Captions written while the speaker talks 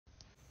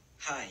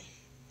Hi,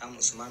 I'm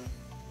Osman.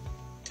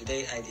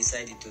 Today I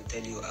decided to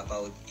tell you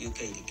about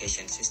UK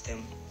education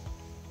system.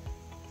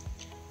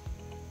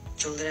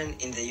 Children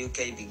in the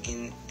UK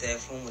begin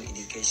their formal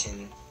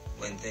education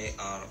when they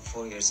are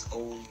 4 years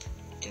old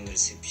in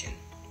reception.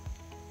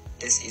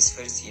 This is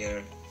first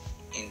year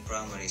in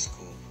primary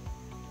school.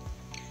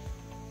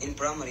 In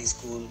primary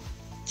school,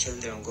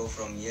 children go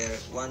from year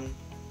 1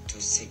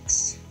 to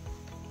 6.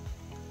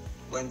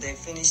 When they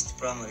finished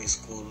primary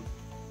school,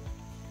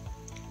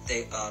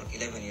 they are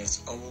 11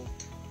 years old.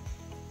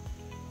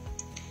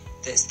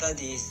 The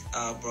studies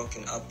are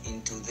broken up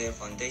into their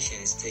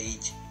foundation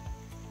stage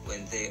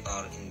when they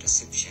are in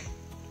reception,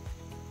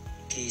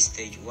 key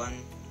stage 1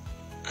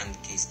 and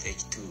key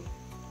stage 2.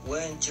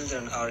 When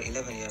children are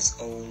 11 years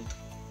old,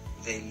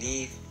 they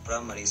leave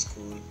primary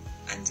school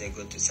and they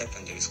go to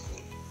secondary school.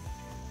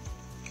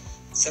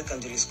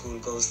 Secondary school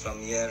goes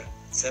from year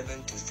 7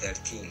 to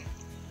 13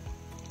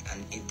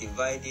 and it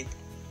divided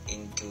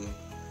into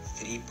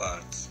 3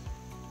 parts: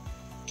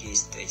 key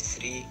stage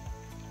 3,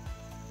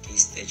 key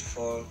stage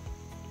 4,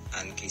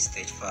 and key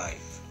stage 5.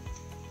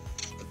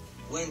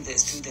 When the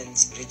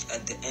students reach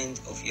at the end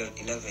of year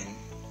 11,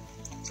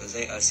 so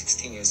they are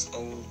 16 years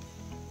old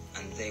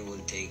and they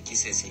will take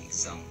GCSE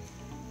exam,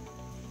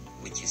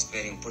 which is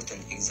very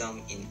important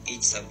exam in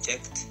each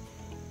subject.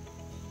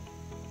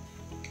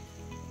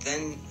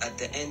 Then at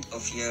the end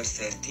of year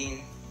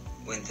 13,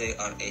 when they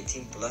are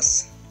 18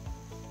 plus,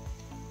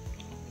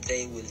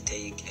 they will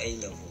take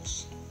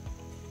A-levels,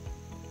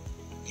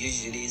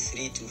 usually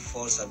 3 to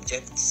 4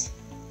 subjects,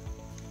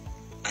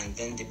 and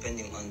then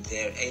depending on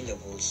their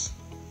A-levels,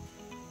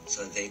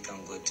 so they can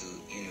go to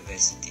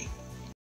university.